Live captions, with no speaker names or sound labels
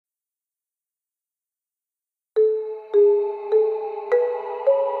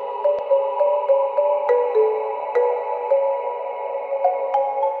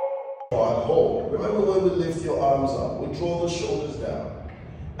arms up. We draw the shoulders down.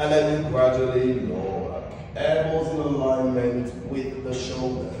 And then you gradually lower. Elbows in alignment with the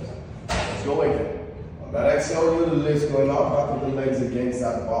shoulders. Let's go again. On that exhale, you lift going up, back of the legs against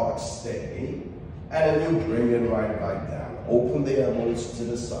that box. Stay. And then you bring it right back down. Open the elbows to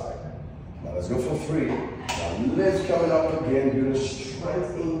the side. Now let's go for 3. Now lift coming up again. You're going to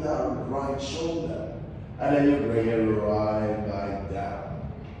strengthen that right shoulder. And then you bring it right back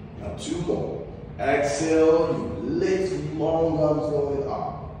down. Now 2 more. Exhale, you lift, long arms going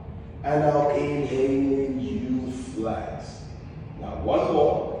up. And now inhaling, you flex. Now 1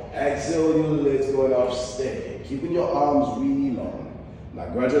 more. Exhale, you lift, going up, stay. Keeping your arms really long. Now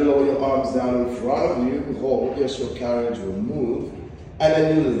gradually lower your arms down in front of you. Hold, yes, your carriage will move. And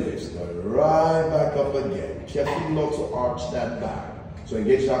then you lift, go right back up again. Careful not to arch that back. So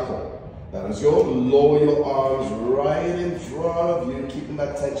engage that core. Now let's go, lower your arms right in front of you, keeping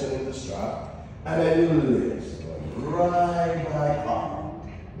that tension in the strap. And then you lift, go right back up.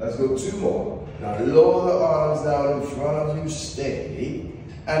 Let's go 2 more. Now lower the arms down in front of you, stay.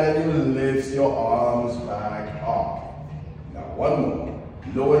 And then you lift your arms back up. Now 1 more.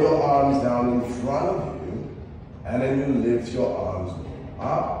 Lower your arms down in front of you. And then you lift your arms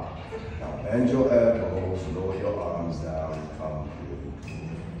up. Now bend your elbows, lower your arms down, come through.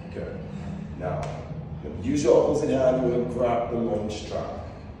 Good. Now, use your opposite hand, we'll grab the long strap.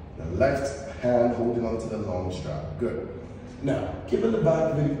 The left hand holding onto the long strap. Good. Now, keeping the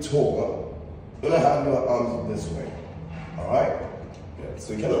back really tall, you're gonna have your arms this way. Alright? Good.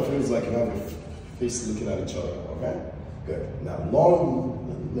 So it kind of feels like you have your face looking at each other, okay? Good. Now,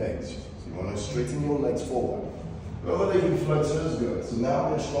 long legs. So you want to straighten your legs forward. Remember the hip flexor is good. So now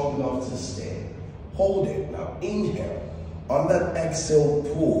we're strong enough to stay. Hold it. Now inhale. On that exhale,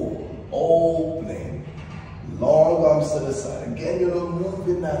 pull. Opening. Long arms to the side. Again, you're not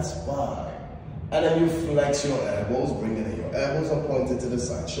moving that spine. And then you flex your elbows. Bring it in. Your elbows are pointed to the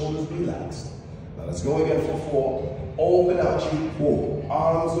side. Shoulders relaxed. Now let's go again for 4. Open out, you pull.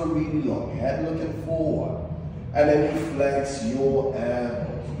 Arms are really long. Head looking forward. And then you flex your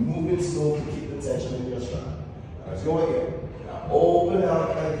elbows. Moving slow to keep the tension in your strap. Now let's go again. Now open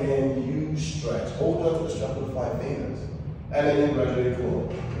out again, you stretch. Hold on to the strap with 5 fingers. And then you gradually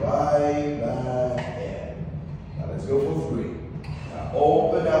pull. Right back in. Now let's go for 3. Now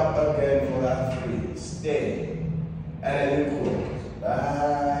open up again for that 3. Stay. And then you close.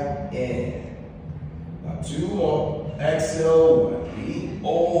 Back in. Now 2 more. Exhale, be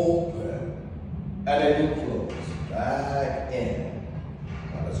open. And then you close. Back in.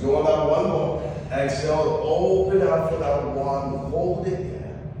 Now let's go on that 1 more. Exhale, open out for that 1. Hold it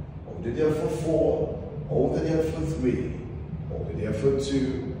there. Hold it there for 4. Hold it there for 3. Hold it there for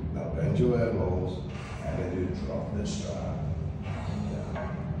 2. Now bend your elbows. And then you drop the strap.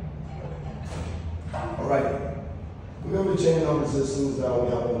 Alright. We're going to be changing our resistance now. We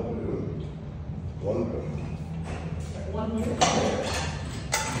have 1 blue. 1 blue. 1 blue.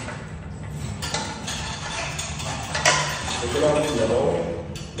 Take it on the yellow.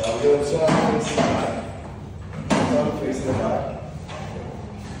 Now we're going to turn facing the back. Turn facing the back.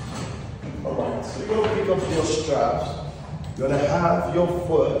 Alright, so you're going to pick up your straps. You're going to have your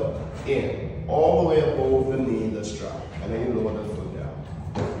foot in, all the way above the knee in the strap. And then you lower the foot down.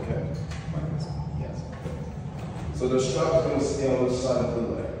 Okay? Yes. So the strap is going to stay on the side of the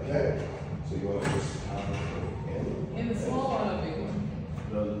leg. Okay? So you want to just have the foot in. In the small one or big one?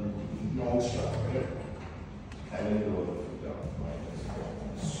 The long strap, okay? And then you lower the foot down.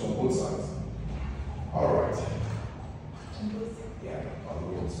 So both sides. Alright. Yeah, on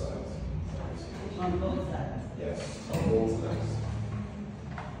both sides. On both sides? Yes, on both legs.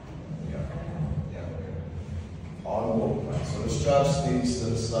 Yeah. On both legs. So the strap stays to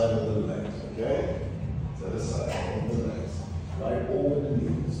the side of the legs, okay? To the side of the legs. Right over the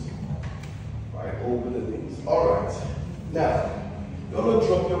knees. Right over the knees. Alright. Now, you're going to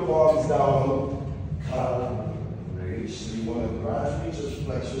drop your palms down. So you want to gradually just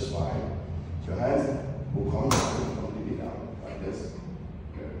flex your spine. Your hands will come down, completely down, like this.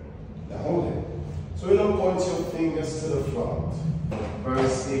 Good. Now hold it. So you don't point your fingers to the front. Very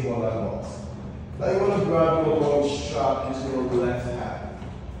stable and locked. Now you want to grab your long strap using your left hand.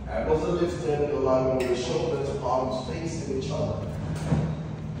 Elbows are lifted, alignment with the shoulders, palms facing each other.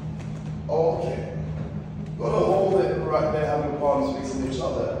 Okay. You're going to hold it right there, have your palms facing each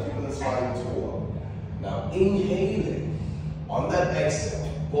other, keeping the spine taller. Now inhaling. On that exhale,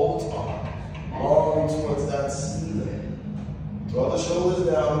 both arms long towards that ceiling. Draw the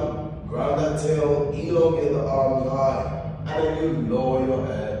shoulders down, ground that tail, elongate the arms high, and then you lower your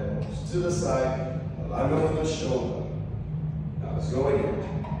elbows to the side, alignment with the shoulder. Now let's go again.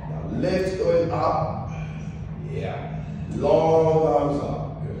 Now lift going up. Yeah. Long arms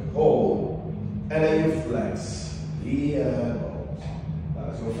up. Good. Hold. And then you flex the elbows. Now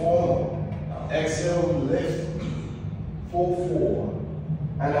let's go forward. Now exhale, lift. Fold forward.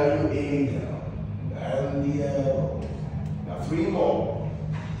 And now you inhale. And the elbows. Now 3 more.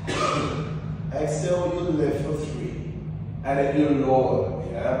 Exhale, you lift for 3. And then you lower the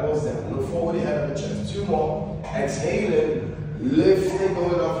elbows down. Look forward, the head of the chest. 2 more. Exhaling. Lifting,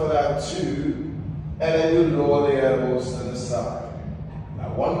 going up for that 2. And then you lower the elbows to the side.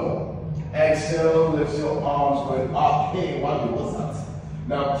 Now 1 more. Exhale, lift your arms going up. Hey, what's that?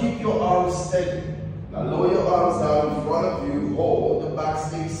 Now keep your arms steady. Now lower your arms down in front of you. Hold, the back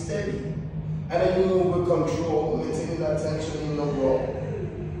stays steady. And then you move with control, maintaining that tension in the roll.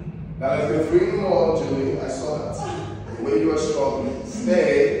 Now let's go 3 more, Julie. I saw that. The way you are struggling.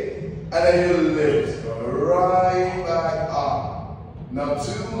 Stay. And then you lift. Go right back up. Now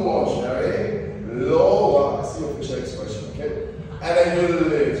 2 more, Sherry. Lower. I see your facial expression, okay? And then you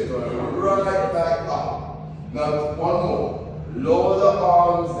lift. Go right back up. Now 1 more. Lower the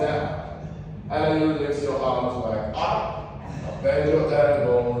arms down. And then you lift your arms back up. Now bend your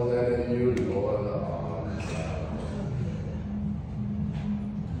elbows and then you lower the arms down.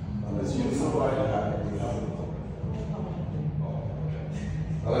 Now let's use the right hand.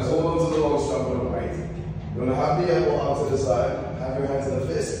 Now let's hold on to the long strap with the right. You're going to have the elbow out to the side. Have your hands in the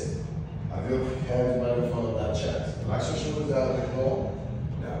fist. Have your hands right in front of that chest. Relax your shoulders down a bit more.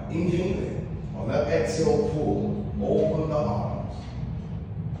 Now inhaling. On that exhale, pull. Open the arms.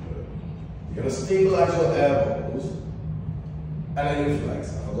 Good. You're going to stabilize your elbows. And then you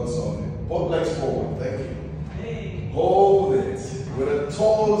flex. I forgot something. Both legs forward. Thank you. Hey. Hold it with a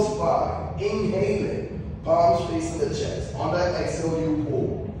tall spine. Inhaling. Palms facing the chest. On that exhale, you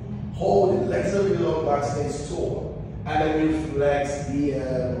pull. Hold it. Legs are really long, back stays tall. And then you flex the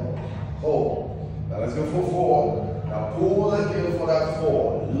elbow. Hold. Now let's go for 4. Now pull again for that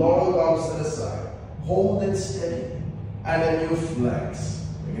 4. Long arms to the side. Hold it steady. And then you flex.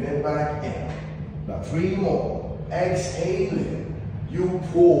 Bring it back in. Now 3 more. Exhaling. You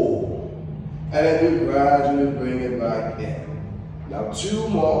pull. And then you gradually bring it back in. Now 2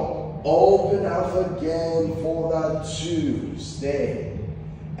 more. Open up again for that 2. Stay.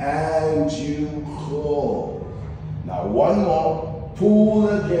 And you close. Now 1 more. Pull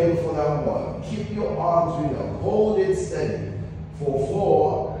again for that 1. Keep your arms real. Hold it steady. For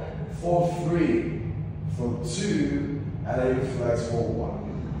 4. For 3. For 2. And then you flex for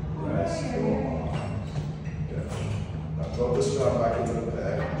 1. Rest your arms. Good. Now drop the strap back into the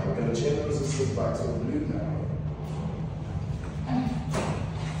bag. We're going to change the resistance back to the glute now.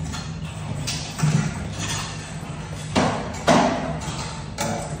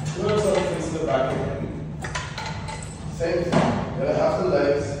 Back again. Same thing. You're going to have the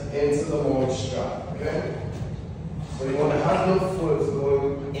legs into the long strap, okay? So you want to have your foot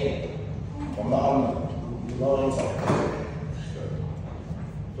going in from the under, not on top. Good.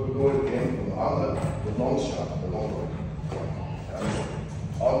 Foot going in from the under, the long strap, the long one. Okay.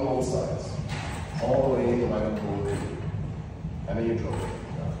 On both sides. All the way in, right up the way. And then you drop it.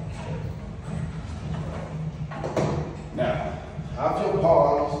 Now, have your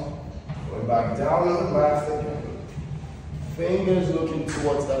palms going back down on the mat again. Fingers looking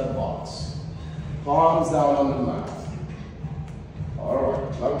towards that box. Palms down on the mat.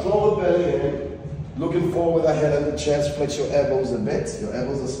 Alright, now draw the belly in. Looking forward ahead of the chest. Flex your elbows a bit. Your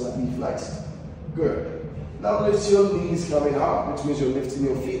elbows are slightly flexed. Good. Now lift your knees coming up, which means you're lifting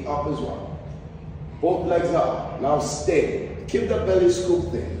your feet up as well. Both legs up. Now stay. Keep the belly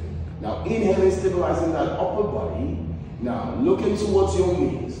scooped in. Now inhaling, stabilizing that upper body. Now, looking towards your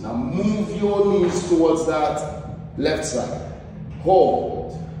knees. Now, move your knees towards that left side.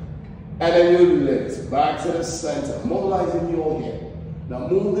 Hold. And then you lift back to the center, mobilizing your hip. Now,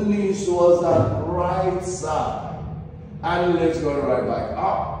 move the knees towards that right side. And lift going right back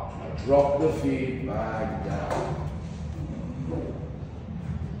up. Now, drop the feet back down.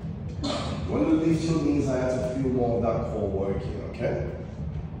 When you lift your knees, I have to feel more of that core working, okay?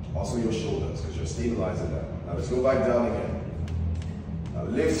 Also your shoulders, because you're stabilizing them. Now let's go back down again. Now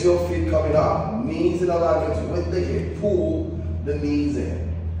lift your feet coming up, knees in alignment with the hip. Pull the knees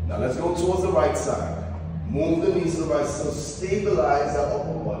in. Now let's go towards the right side. Move the knees to the right side. So stabilize that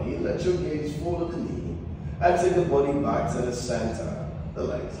upper body. Let your gaze follow the knee. And take the body back to the center, the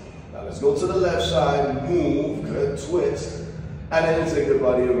legs. Now let's go to the left side. Move, good, twist. And then take the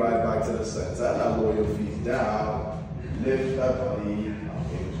body right back to the center. Now lower your feet down. Lift that body up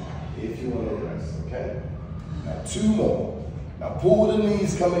if you want to rest, okay? Now 2 more. Now pull the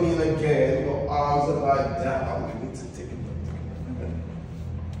knees coming in again. Your arms are back down. You need to take it back.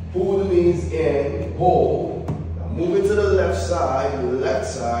 Pull the knees in, hold, Move it to the left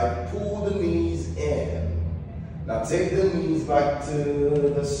side, pull the knees in. Now take the knees back to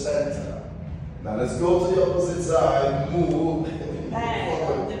the center. Now let's go to the opposite side, move.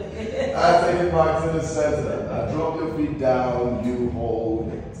 I take it back to the center. Now drop your feet down, you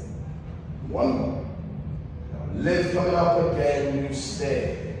hold it. One more. Now lift coming up again, you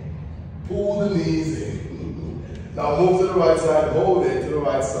stay. Pull the knees in. Now move to the right side, hold it to the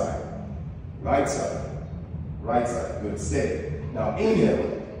right side. Right side. Right side. Good. Stay. Now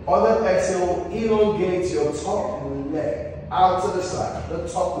inhale. On that exhale, elongate your top leg out to the side, the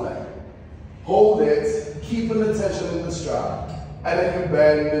top leg. Hold it, keeping the tension in the strap, and then you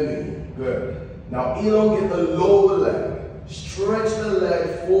bend the knee. Good. Now elongate the lower leg. Stretch the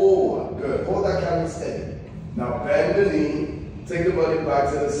leg forward. Good. Hold that camera steady. Now bend the knee. Take the body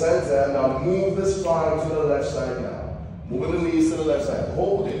back to the center. Now move the spine to the left side now. Moving the knees to the left side.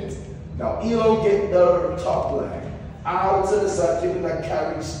 Hold it. Now elongate the top leg out to the side, keeping that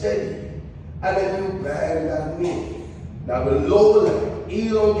carry steady. And then you bend that knee. Now the lower leg,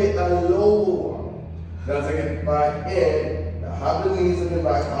 elongate that lower one. Now take it back in. Now have the knees in the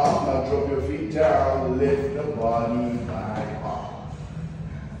back up. Now drop your feet down, lift the body back up.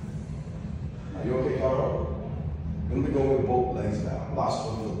 Are you okay, Carl? We're going to be going with both legs now. Last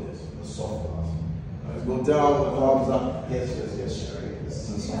one for this, the soft class. Let's go down with the arms up. Yes, Sherry. This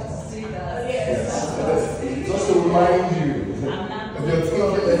is a soft class. Yes. Just to remind you, if you're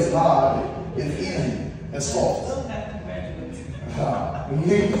thinking it's hard, it's easy, it's soft.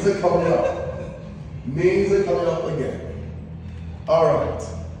 Knees are coming up. Knees are coming up again. Alright.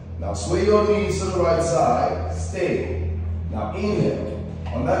 Now sway your knees to the right side. Stay. Now inhale.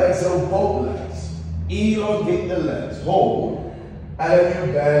 On that exhale, both legs. Elongate the legs. Hold. And then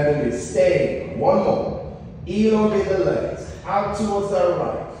you bend the knees. Stay. One more. Elongate the legs. Out towards the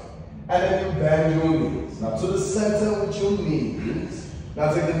right. And then you bend your knees. Now to the center with your knees.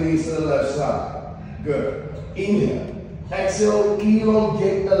 Now take the knees to the left side. Good. Inhale. Exhale,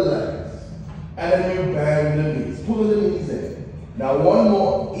 elongate the legs. And then you bend the knees. Pull the knees in. Now one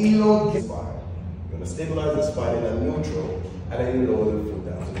more, elongate the spine. You're going to stabilize the spine in a neutral. And then you lower the foot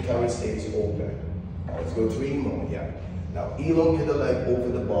down. So the carry stays open. Now let's go 3 more. Yeah. Now elongate the leg over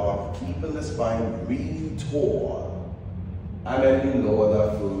the bar. Keeping the spine really tall. And then you lower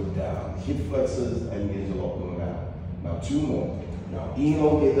that foot down. Hip flexors engage a lot more now. Now 2 more. Now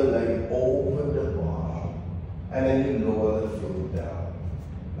elongate the leg over the bar. And then you lower the foot down.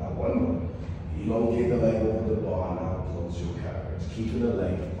 Now 1 more. Elongate the leg over the bar. Now close your carriage. Keeping the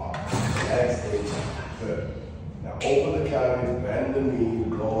leg up. Exhale. Good. Now open the carriage, bend the knee,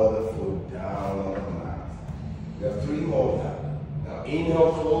 lower the foot down on the mat. We have 3 more now. Now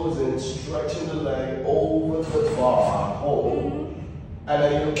inhale, close in, stretching the leg over the bar, hold. And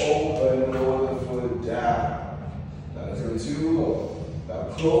then you open, lower the foot down. Now let's go 2 more. Now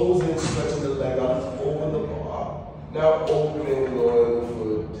close in, stretching the leg out over the bar. Now open and lower the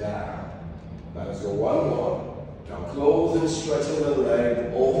foot down. Now let's go 1 more. Now close and stretching the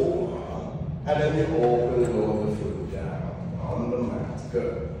leg over. And then you open and lower the foot down on the mat.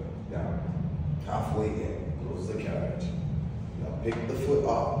 Good. Now halfway in, close the carriage. Now pick the foot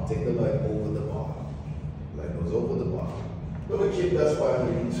up, take the leg over the bar. Leg goes over the bar. You're going to keep that spine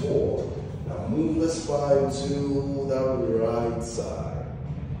really tall. Now move the spine to the right side.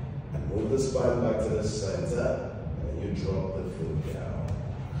 And move the spine back to the center. And you drop the foot down.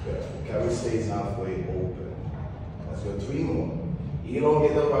 Good. The carriage stays halfway open. Let's go 3 more.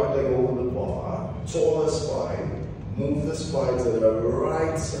 Elongate the right leg over the bar. Taller spine. Move the spine to the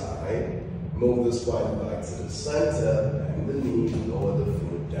right side. Move the spine back to the center. Bend the knee, lower the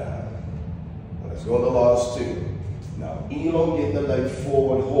foot down. Now let's go on the last 2. Now elongate the leg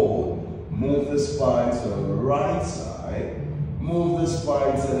forward, hold. Move the spine to the right side. Move the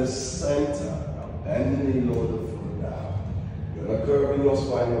spine to the center. Now bend the knee, lower the foot down. You're going to curve in your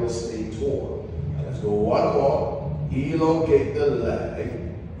spine, you're going to stay tall. Now let's go 1 more. Elongate the leg.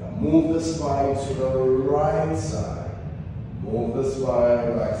 Now move the spine to the right side. Move the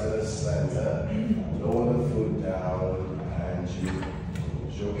spine back to the center. Lower the foot down and you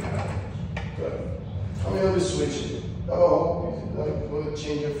close your carriage. Good. How many of you switching? Oh, you're going to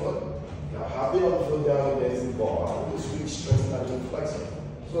change your foot. Now have the other foot down against the bar. You switch, strengthen that and flexor.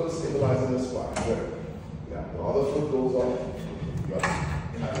 So it's stabilizing the spine. Good. Now the other foot goes on. Good.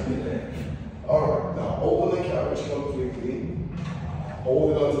 Alright, now open the carriage completely.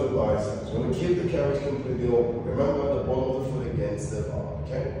 Hold it onto the biceps. We're going to keep the carriage completely open. Remember the bottom of the foot against the bar,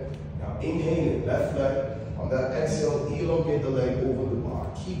 okay? Now inhale, left leg. On that exhale, elongate the leg over the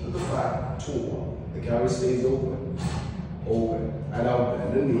bar. Keep the back tall. The carriage stays open. Open. And now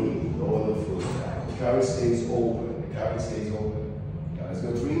bend the knee, lower the foot down. The carriage stays open. The carriage stays open. Now let's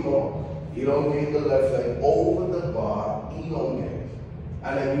go 3 more. Elongate the left leg over the bar, elongate.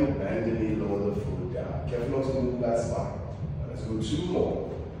 And then you bend the knee, lower the foot down. Careful not to move that spine. Now let's go 2 more.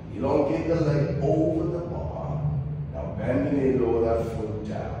 Elongate the leg over the bar. Now bend the knee, lower that foot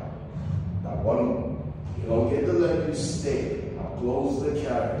down. Now 1 more. Elongate the leg, you stay. Now close the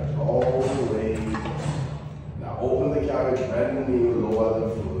carriage all the way. Now open the carriage, bend the knee, lower the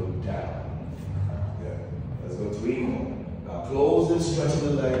foot down. Good. Let's go 3 more. Now close and stretch the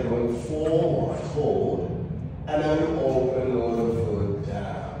leg going forward, hold, and then open, lower the foot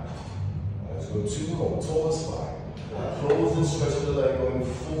down. Now let's go 2 more, taller spine. Now close and stretch the leg going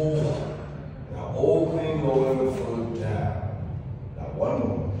forward. Now opening, lowering the foot down. Now 1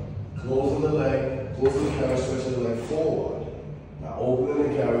 more. Closing the leg, closing the carriage, stretching the leg forward. Now opening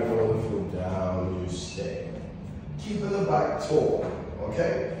the carriage, lower the foot down, you stay. Keeping the back tall,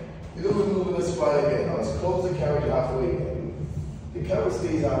 okay? You're going to be moving the spine again. Now let's close the carriage halfway in. The carriage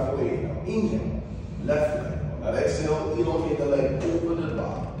stays halfway. Now inhale, left leg. Now exhale, elongate the leg over the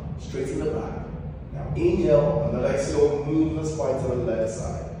bar, straight to the back. Now inhale, and then exhale, move the spine to the left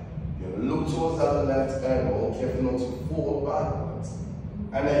side. You're going to look towards that left elbow, careful not to fall backwards.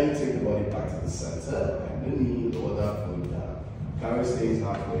 And then you take the body back to the center, and the knee, lower that foot down. Carriage stays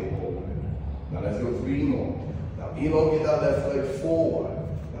halfway open. Now let's go 3 more. Now elongate that left leg forward.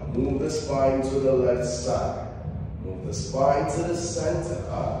 Now move the spine to the left side. Move the spine to the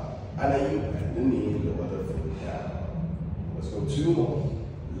center, and then you bend the knee, lower the foot down. Let's go 2 more.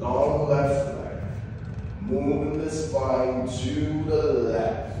 Long left leg. Moving the spine to the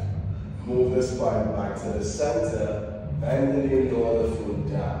left. Move the spine back to the center. Bend the knee, lower the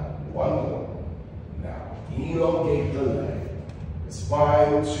foot down. 1 more. Now elongate the leg. The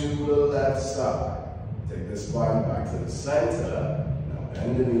spine to the left side. Take the spine back to the center. Now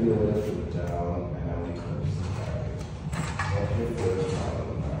bend the knee, lower the foot down, and now we close the carriage. Walk your foot down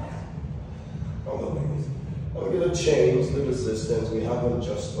on the wings. Now we're going to change the resistance. We have them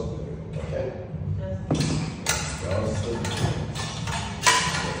just up there, okay? Just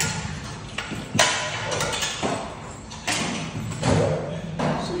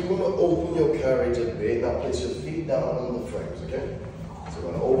So you want to open your carriage a bit. Now place your feet down on the frames, okay? So you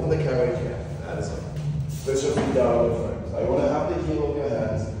want to open the carriage here. That is it. Place your feet down on the frames. Now you want to have the heel of your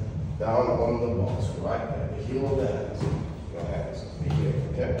hands down on the box, right there. The heel of the hands, your hands, the heel,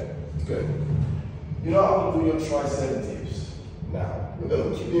 okay? Good. You know how to do your tricep dips. Now, we're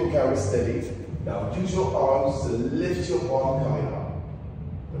going to keep your carriage steady. Now use your arms to lift your arm coming up.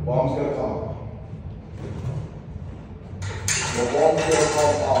 The arm's going to come up. The arm's going to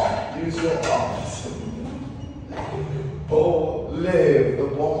come up. Use your arms. Oh, lift. The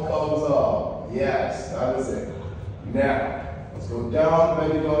ball comes up. Yes, that is it. Now, let's go down,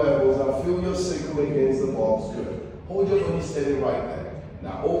 bending your elbows. Now feel your sacrum against the box. Good. Hold your body steady right there.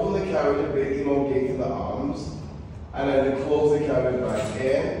 Now open the carriage a bit, elongating the arms. And then you close the carriage back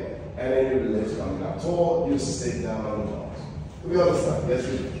in. And then you lift coming up tall, you sit down on the box. Do we understand? Yes,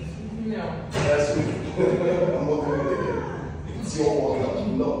 we do. No. Yes, we do. I'm not doing it again. It's your workout,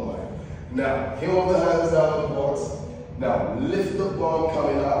 not mine. Now, heel the hands down on the box. Now, lift the bum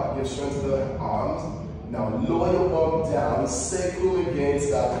coming up, give strength to the arms. Now, lower your bum down, sacrum against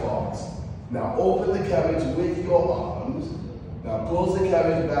that box. Now, open the carriage with your arms. Now, close the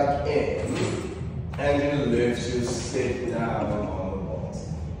carriage back in. And you lift, you sit down on the box.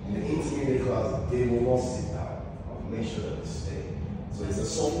 In the intermediate class, they will not sit down. I'll make sure that they stay. So it's a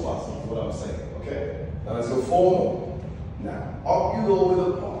soft class, that's what I'm saying, okay? Now let's go 4 more. Now, up you go with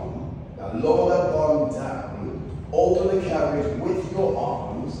the palm. Now lower that palm down. Open the carriage with your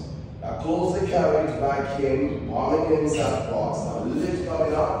arms. Now close the carriage back in, palm against that box. Now lift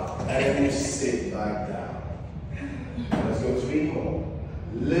coming up, and then you sit back down. Now let's go 3 more.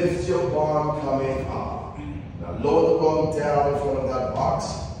 Lift your palm coming up. Now lower the palm down in front of that box.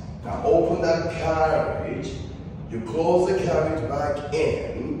 Now open that carriage. You close the carriage back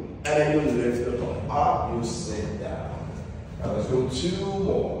in, and then you lift the palm up. You sit down. Now let's go 2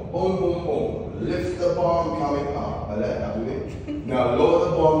 more. Boom, boom, boom. Lift the palm coming up. Now lower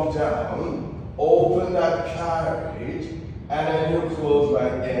the palm down. Open that carriage, and then you close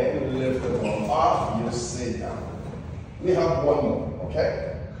back in. Lift the palm up. You sit down. We have 1 more.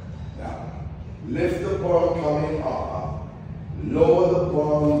 Okay? Now, lift the palm coming up, lower the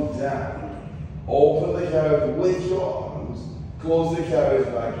palm down, open the carriage with your arms, close the carriage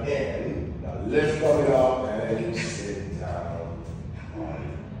back in, now lift coming up, and then you sit down on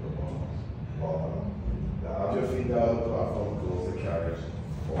the bottom. Now have your feet down on the platform, close the carriage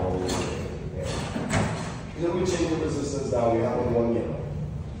all the way in. Then we change the resistance down, we have 1 yellow.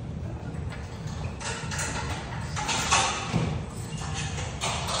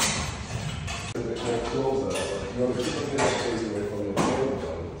 closer, but you want to keep a bit of space away from your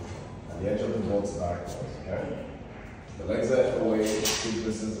tailbone and the edge of the board's backwards, okay? The legs are away, keep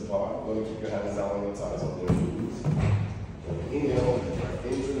distance apart. You're going to keep your hands down on your thighs on your knees. Inhale, breath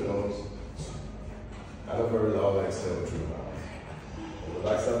in through the nose, and a very loud exhale through the mouth.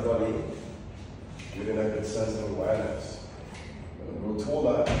 Relax that body, giving a good sense of awareness. Grow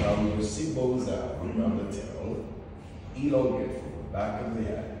taller, now move your seat bones down, grab the tail, elongate from the back of the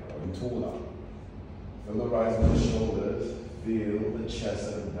head, growing taller. Feel the rise of the shoulders, feel the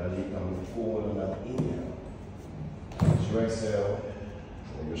chest and the belly coming forward on that inhale. As you exhale,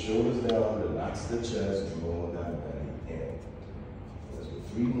 draw your shoulders down, relax the chest, draw that belly in. Let's do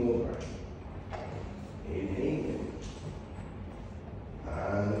 3 more breaths. Inhale in,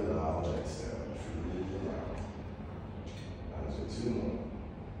 and allow exhale through the mouth. Let's do 2 more.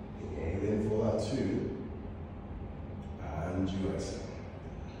 Inhale in for that 2, and you exhale.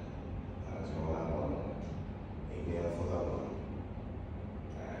 Let's go that 1 more. Inhale for that 1,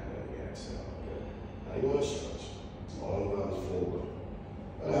 and then you exhale. Good. Now you want to stretch. Long arms forward.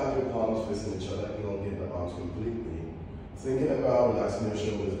 And have your palms facing each other. You don't get the arms completely. Thinking about relaxing your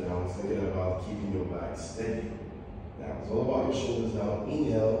shoulders down. Thinking about keeping your back steady. Now it's all about your shoulders down.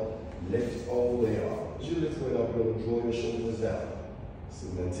 Inhale, lift all the way up. As you lift going up, you're going to draw your shoulders down. So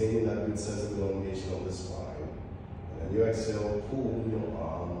maintaining that good sense of elongation of the spine. And then you exhale, pull your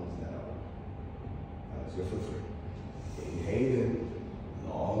arms down. Let's go for 3. Inhale in,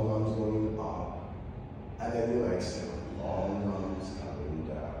 long arms going up. And then you exhale, long arms coming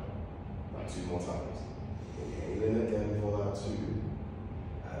down. Now 2 more times. Inhale in again for that 2.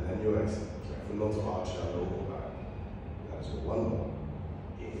 And then you exhale. Careful not to arch that lower back. Let's go 1 more.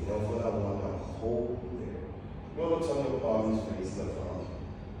 Inhale for that 1 and hold there. You want to turn your palms face the front.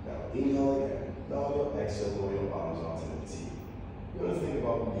 Now inhale again. Now your exhale, roll your arms out to the T. You want to think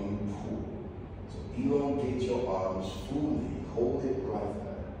about being pulled. So elongate your arms fully. Hold it right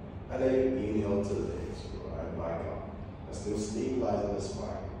there. And then you inhale to the legs. Right back up. And still stabilizing the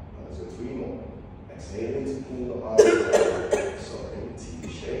spine. And let's go 3 more. Exhaling to pull the arms down. Sorry,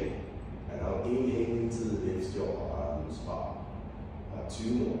 T shape. And now inhaling to lift your arms up. Now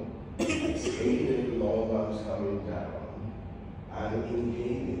 2 more. Exhaling, long arms coming down. And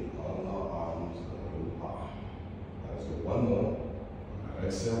inhaling, long arms going up. Now let's go 1 more.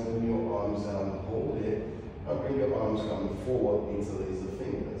 Exhale, bring your arms down, hold it. And bring your arms coming forward, interlace the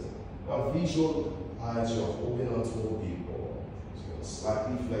fingers. Now visualize you're holding onto a big ball. So you're going to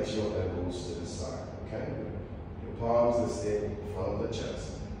slightly flex your elbows to the side, okay? Your palms are stay in front of the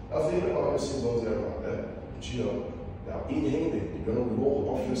chest. Now think about your sit bones there right there. But you know, now inhaling, you're going to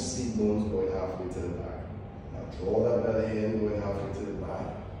roll off your sit bones going halfway to the back. Now draw that belly in, going halfway to the back.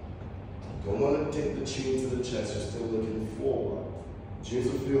 You don't want to take the chin to the chest, you're still looking forward. You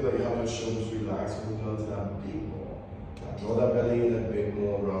need to feel that you have your shoulders relaxed, holding onto that big ball. Now draw that belly in a bit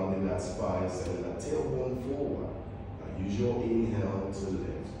more, rounding that spine, sending that tailbone forward. Now use your inhale to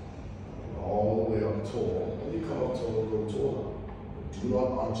lift. All the way up tall. When you come up tall, go taller. But do not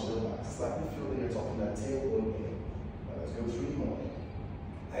arch the back. Slightly feel that you're talking that tailbone in. Now let's go 3 more.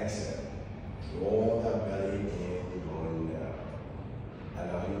 Exhale. Draw that belly in, going down.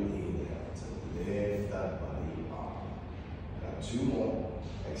 And now you inhale to lift that body up. Now 2 more.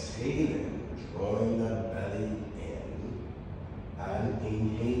 Exhaling, drawing that belly in. And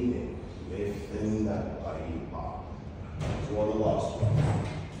inhaling, lifting that body up. For the last one.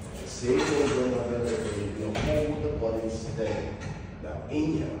 Exhale, bring that belly in. You hold the body steady. Now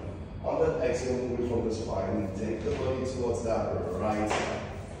inhale. On that exhale, moving from the spine, take the body towards that right side.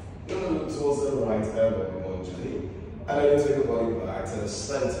 You're going to look towards the right elbow, eventually. And then you take the body back to the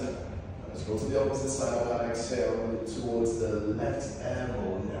center. Let's go to the opposite side of that exhale, look towards the left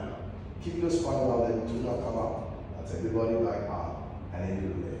elbow now. Keep your spine rounded, do not come out. Now take the body back up, and then you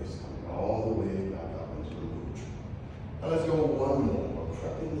lift, coming all the way back up into the neutral. Now let's go 1 more. We're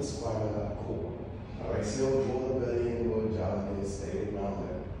prepping the spine and that core. Now exhale, draw the belly in, go down and stay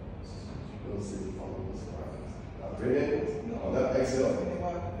rounded. You'll see the front of the spine. Now breathe in, on that exhale.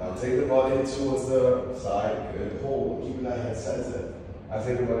 Now take the body towards the side, good, hold, keeping that head centered. Now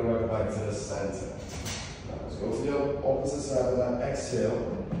take the body back to the center. Now let's go to the opposite side of that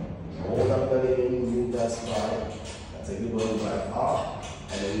exhale. Draw that belly in, move that spine. Now take the body back up,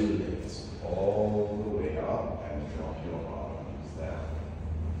 and then you lift all the way up and drop your arms down.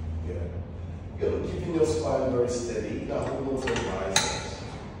 Good. Good. Keeping your spine very steady. Now hold on to the biceps.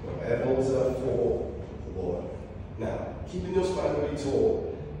 Your elbows are forward. Now, keeping your spine very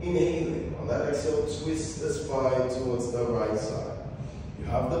tall. Inhaling. On that exhale, twist the spine towards the right side. You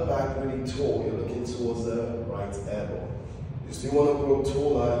have the back really tall. You're looking towards the right elbow. You still want to grow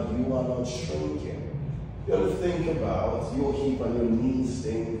taller. You are not shrinking. You're going to think about your hip and your knees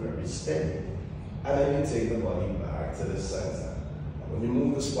staying very steady. And then you take the body back to the center. And when you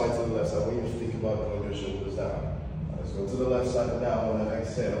move the spine to the left side, when you think about pulling your shoulders down. Let's go to the left side now and then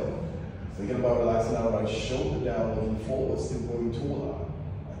exhale. Thinking about relaxing our right shoulder down, looking forward, still going taller.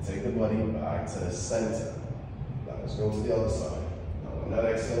 And take the body back to the center. Now let's go to the other side. Now on that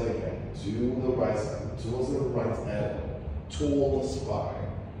exhale again, to the right side, towards the right elbow, toward the spine.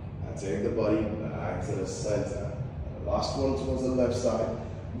 And take the body back to the center. And the last one towards the left side,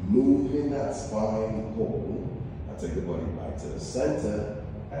 moving that spine whole. And take the body back to the center.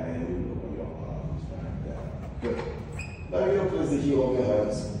 And you lower your arms back down. Good. Now you're going to place the heel of your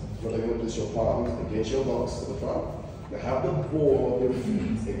hands. You're going to place your palms against your box to the front. Now have the ball of your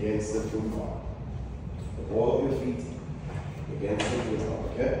feet against the foot palm. The ball of your feet against the foot palm,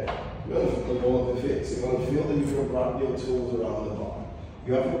 okay? You're going to feel the ball of the feet. So you're going to feel that you can wrap your toes around the bar.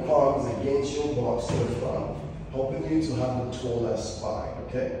 You have your palms against your box to the front, helping you to have the tallest spine,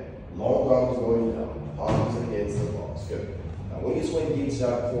 okay? Long arms going down, palms against the box, good. Now when you swing, engage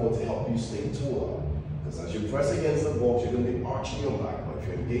that core to help you stay taller. Because as you press against the box, you're going to be arching your back. But if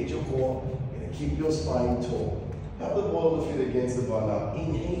you engage your core, you're going to keep your spine tall. Have the ball of the feet against the bar. Now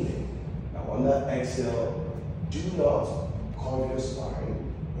inhaling. Now on that exhale, do not curve your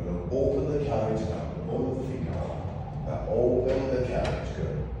spine. You're going to open the carriage down, the ball of the feet down. Now open the carriage,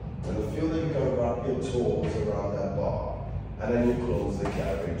 good. You're going to feel that you're going to wrap your toes around that bar. And then you close the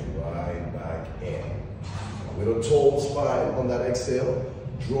carriage right back in. Now with a tall spine on that exhale,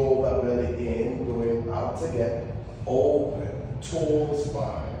 draw that belly in, going out again. Open, tall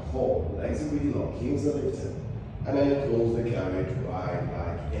spine, hold. Legs are really long, heels are lifted. And then you close the carriage right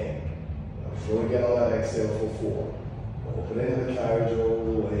back in. Now throw again on that exhale for 4. Opening the carriage all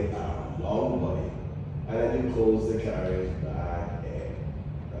the way out, long body. And then you close the carriage back in.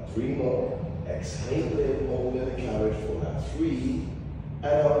 Now 3 more. Exhaling, holding the carriage for that 3. And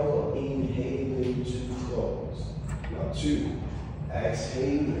now inhaling to close. Now 2.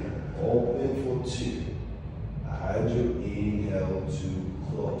 Exhaling, open for 2. And you inhale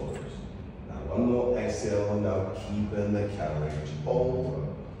to close. Now 1 more exhale, now keeping the carriage over.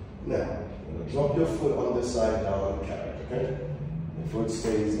 Now, you're going to drop your foot on the side down on the carriage, okay? The foot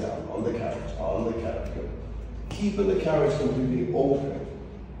stays down on the carriage, good. Keeping the carriage completely open.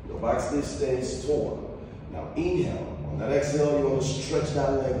 Your back stays tall. Now inhale. On that exhale, you want to stretch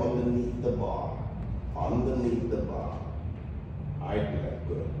that leg underneath the bar. Underneath the bar. Right leg,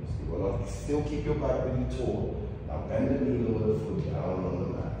 good. So you want to still keep your back really tall. Now bend the knee, lower the foot down on the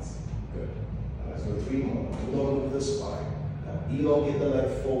mat. Good. Now let's go 3 more. Elongate the spine. Now elongate the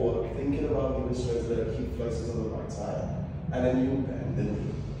leg forward, thinking about giving strength to the hip flexors on the right side. And then you bend the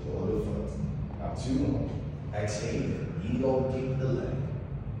knee, lower the foot. Now 2 more. Exhale, elongate the leg.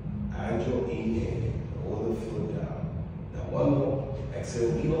 And you're inhaling, lower the foot down. Now 1 more.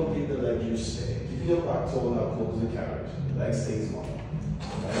 Exhale, elongate the leg, you stay. Keep your back tall, now close the carriage. The leg stays long.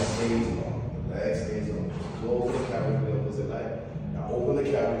 The leg stays long. The leg stays long. Close the carriage with the opposite leg. Now open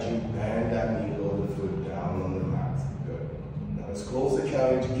the carriage, you bend that knee, lower the foot down on the mat. Good. Now let's close the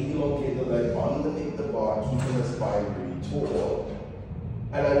carriage, elongate the leg underneath the bar, keeping the spine really tall.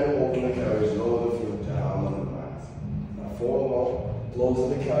 And then you open the carriage, lower the foot down on the mat. Now 4 more.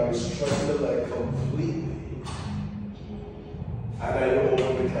 Close the carriage, stretch the leg completely. And then you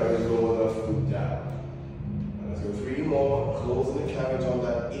open the carriage, lower the foot down. And let's go 3 more. Closing the carriage on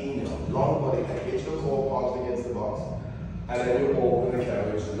that inhale. Long body, engage the core, palms against the box. And then you open the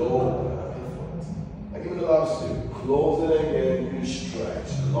carriage, lower the foot. And give it the last 2. Close it again, you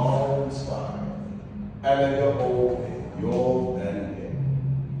stretch. Long spine. And then you open, you're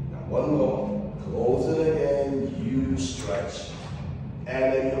bending. Now 1 more. Close it again, you stretch.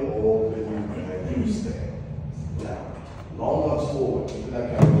 And then you open and you stay. Now, long arms forward, keeping that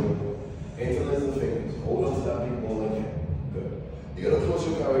carriage open. Interlace the fingers. Hold on to that big ball again. Good. You're going to close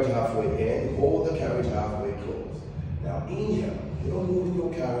your carriage halfway in. Hold the carriage halfway closed. Now inhale. You're moving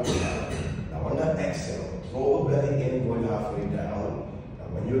your carriage down. Now on that exhale, throw the belly in, going halfway down. Now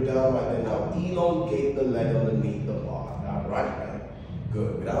when you're down right there, now elongate the leg underneath the bar. Now right leg.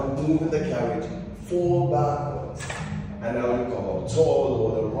 Good. Without moving the carriage, fall backwards. And now you come up tall,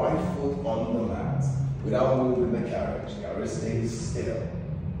 lower the right foot on the mat. Without moving the carriage. Carriage stays still.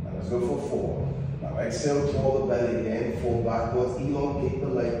 Now let's go for 4. Now exhale, draw the belly in, fall backwards, elongate the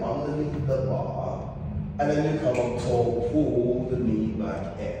leg underneath the bar. And then you come up tall, pull the knee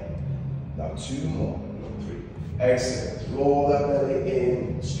back in. Now 2 more, 3. Exhale, draw that belly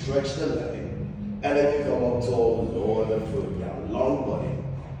in, stretch the leg. And then you come up tall, lower the foot down, long body.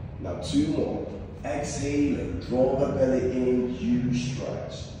 Now 2 more. Exhale, draw the belly in, you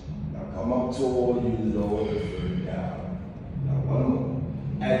stretch. Now come up up tall, you lower the foot down. Now one more.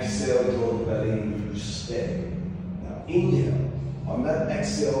 Exhale, draw the belly, you stay. Now inhale. On that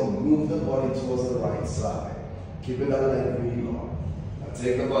exhale, move the body towards the right side. Keeping that leg really long. Now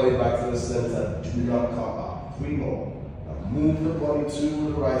take the body back to the center. Do not come up. 3 more. Now move the body to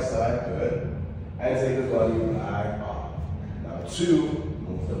the right side. Good. And take the body back up. Now 2.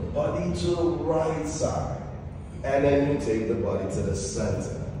 Move the body to the right side. And then you take the body to the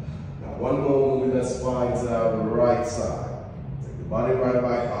center. Now 1 more, moving the spine to the right side. Take the body right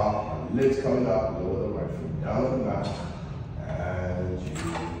back up. Lift coming up. Lower the right foot down on the mat. And you.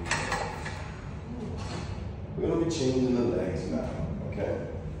 We're going to be changing the legs now. Okay?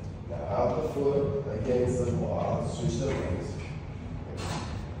 Now out the foot against the bar. Switch the legs.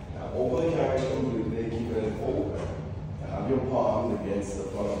 Now open the carriage completely. Keep it open. Have your palms against the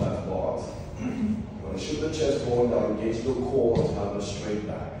front of that bar. You're going to shoot the chest bone down, engage the core, and have a straight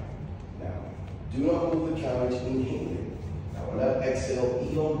back. Now, do not move the carriage, inhaling. Now, on that exhale,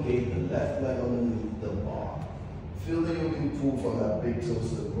 elongate the left leg underneath the bar. Feel that you can pull from that big toe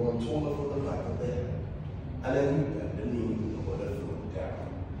to the ground, taller from the back of the head. And then you bend the knee, lower the foot down.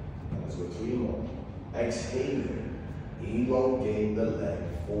 Now, let's go 3 more. Exhaling, elongate the leg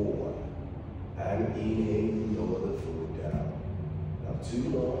forward. And inhaling, lower the foot down. Now 2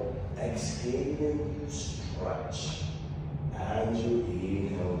 more. Exhaling, you stretch. And you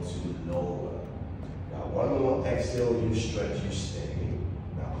inhale to lower. Now 1 more. Exhale, you stretch, you stay.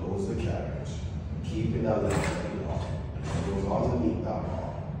 Now close the carriage. Keeping that leg very long. Goes underneath that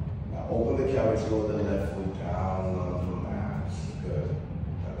arm. Now open the carriage, lower the left foot down on the mat. Good.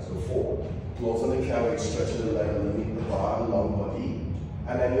 Now let's go forward. Close on the carriage, stretching the leg underneath the bar, long body.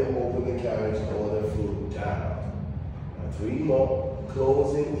 And then you open the carriage, lower the foot down. Now 3 more.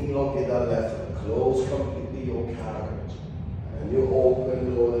 Closing, elongate that left foot. Close completely your carriage. And you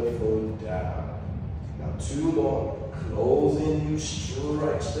open, lower the foot down. Now 2 more. Closing, you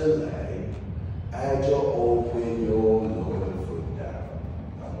stretch the leg. And you open your lower foot down.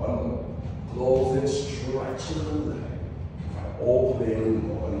 Now 1 more. Closing, stretching the leg. And opening,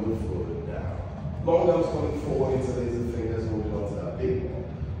 lower the foot down. Long arms coming forward, interlacing the fingers, moving on to that big one.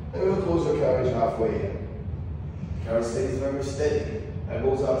 And we'll close your carriage halfway in. Carriage stays very steady. And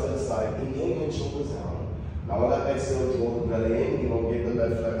goes out to the side. Inhale and shoulders down. Now on that exhale, draw the belly in. Elongate the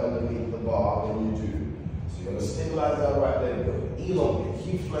left leg underneath the bar when you do. So you're going to stabilize that right leg. Elongate.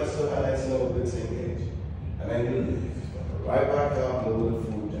 Keep flexing and exhale with the engage. And then you lift. Right back up, lower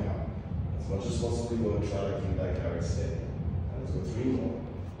the foot down. As much as possible, you're going to try to keep that carriage steady. And let's go 3 more.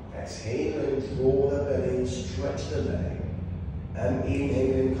 Exhale and draw the belly. Stretch the leg. And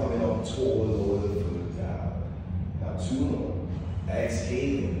inhaling, coming up tall, lower the foot down. Now 2 more.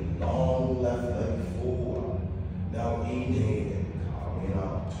 Exhaling, long left leg forward. Now inhaling, coming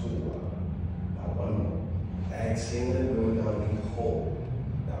up toward. Now 1 more. Exhaling, going down and hold.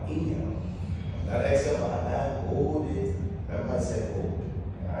 Now inhale. On that exhale, hold it. Remember I said hold.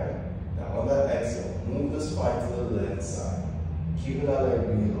 Alright? Now on that exhale, move the spine to the left side. Keeping that leg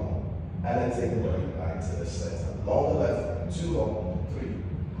really long. And then take the body back to the center. Long the left, 2 more, 3.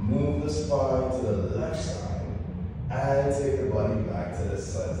 Move the spine to the left side. And take the body back to the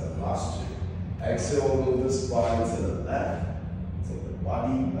center. Last 2. Exhale, move the spine to the left. Take the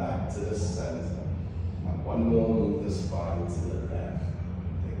body back to the center. And 1 more, move the spine to the left.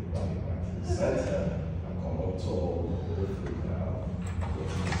 Take the body back to the center. And come up tall, lower the foot down.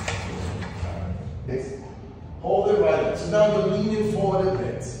 Yes. Hold it right. So now you're leaning forward a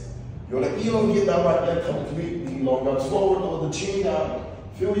bit. You're going to elongate that right leg completely long. Now forward over the chin down.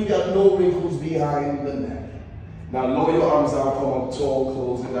 Feel you got no wrinkles behind the neck. Now lower your arms down, come up tall,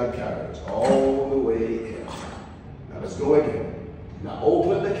 closing that carriage all the way in. Now let's go again. Now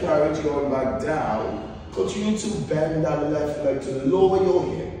open the carriage, going back down. Continue to bend that left leg to lower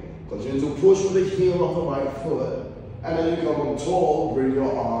your hip. Continue to push with the heel of the right foot. And then you come up tall, bring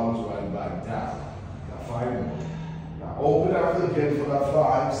your arms right back down. Now 5 more. Now open out again for that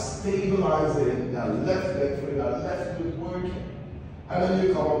 5. Stabilize it. That left leg for that left foot working. And then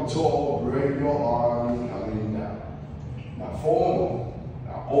you come up tall, bring your arms coming down. Now 4 more.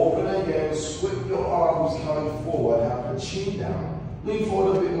 Now open again, sweep your arms coming forward, have the chin down. Lean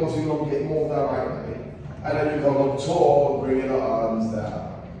forward a bit more so you don't get more of that right leg. And then you come up tall, bring your arms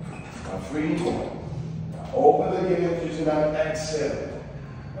down. Now 3 more. Now open again, using that exhale.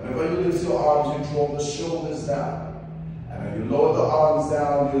 Whenever you lift your arms, you draw the shoulders down. And then you lower the arms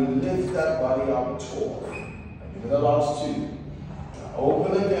down, you lift that body up tall. And give it the last 2. Now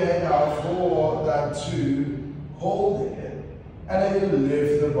open again, now 4, that 2, hold it. And then you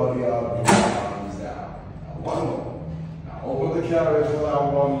lift the body up, bring the arms down. Now 1 more. Now Now open the carriage for that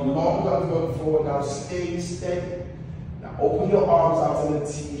one. Long arms going forward. Now stay steady. Now open your arms out in a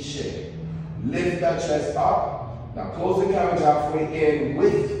T shape. Lift that chest up. Now close the carriage halfway in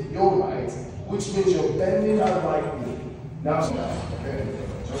with your right, which means you're bending that right knee. Now down. Okay.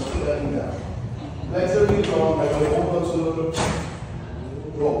 Just letting down. Legs are really long. Now you're going to hold on to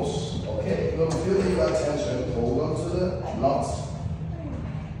the ropes. Okay. You're going to feel your attention. Hold on to the knots.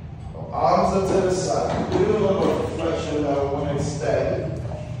 Arms are to the side. Do a little flexion now. When extend.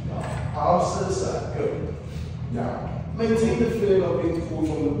 Now, arms to the side. Good. Now, maintain the feeling of being pulled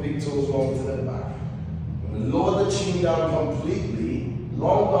from the big toes long to the back. Lower the chin down completely.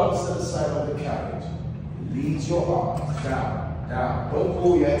 Long arms to the side of the carriage. Lead your arms down, down. Don't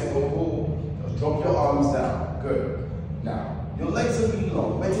pull yet. Don't pull. Just drop your arms down. Good. Now, your legs are really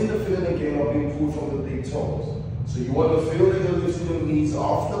long. Maintain the feeling again of being pulled from the big toes. So you want to feel that you're lifting your knees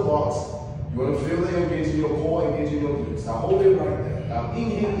off the box. You want to feel that you're engaging your core, engaging your glutes. Now hold it right there. Now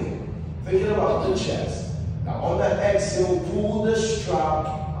inhaling, thinking about the chest. Now on that exhale, pull the strap,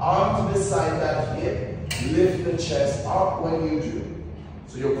 arm beside that hip, lift the chest up when you do.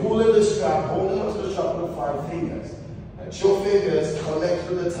 So you're pulling the strap, holding onto the strap with 5 fingers. Let your fingers connect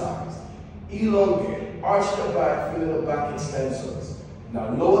to the thighs. Elongate, arch the back, feeling the back extensors.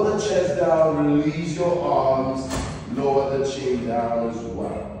 Now lower the chest down, release your arms, lower the chin down as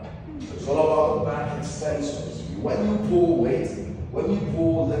well. So it's all about the back extensors. When you pull, wait. When you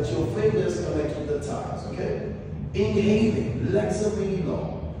pull, let your fingers connect with the thighs, okay? Inhaling, legs are really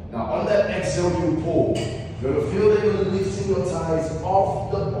long. Now on that exhale you pull. You're going to feel that you're lifting your thighs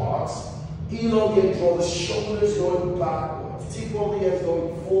off the box. Elongate, draw the shoulders going backwards. Tip of the ears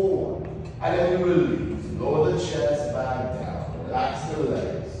going forward. And then you release. Lower the chest back down. Relax the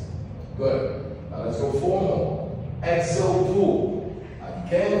legs. Good. Now let's go 4 more. Exhale, pull.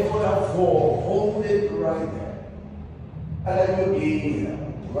 Again for that 4. Hold it right there. And then you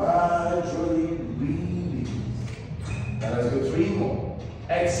inhale. Gradually release. Now let's go 3 more.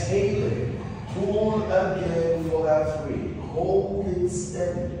 Exhaling. Pull again for that 3. Hold it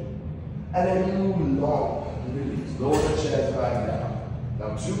steady. And then you long. Release. Lower the chest back down.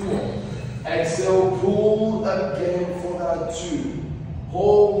 Now 2 more. Exhale, pull again for that 2.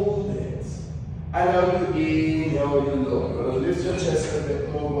 Hold it. And now you inhale, you look. You're going to lift your chest a bit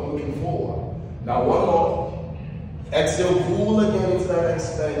more, looking forward. Now 1 more. Exhale, pull again into that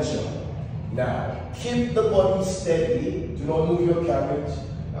extension. Now, keep the body steady. Do not move your carriage.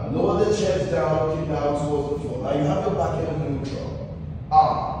 Now lower the chest down, looking down towards the floor. Now you have your back in neutral.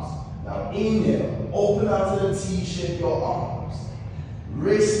 Arms. Now inhale, open out to the T, shape your arms.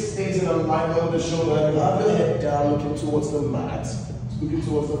 Wrist stays in alignment with the shoulder, and you have your head down looking towards the mat, looking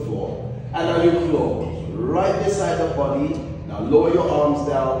towards the floor. And now you close, right beside the body. Now lower your arms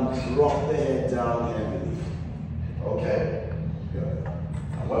down, drop the head down heavily. Okay? Good.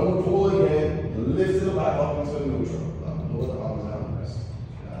 Now when we pull again, you lift the back up into neutral. Now lower the arms down, rest.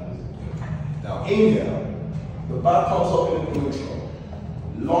 Now inhale, the back comes up in neutral.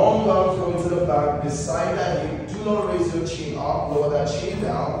 Long arms go into the back, beside that hip. Do not raise your chin up, lower that chin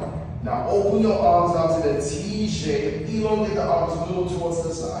down. Now open your arms out to the T shape, elongate the arms, move towards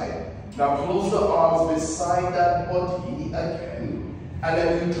the side. Now close the arms beside that body again. And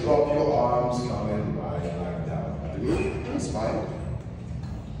then you drop your arms coming right back down. That's fine.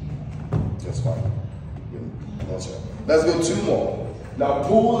 That's fine. That's it. Let's go 2 more. Now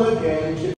pull again.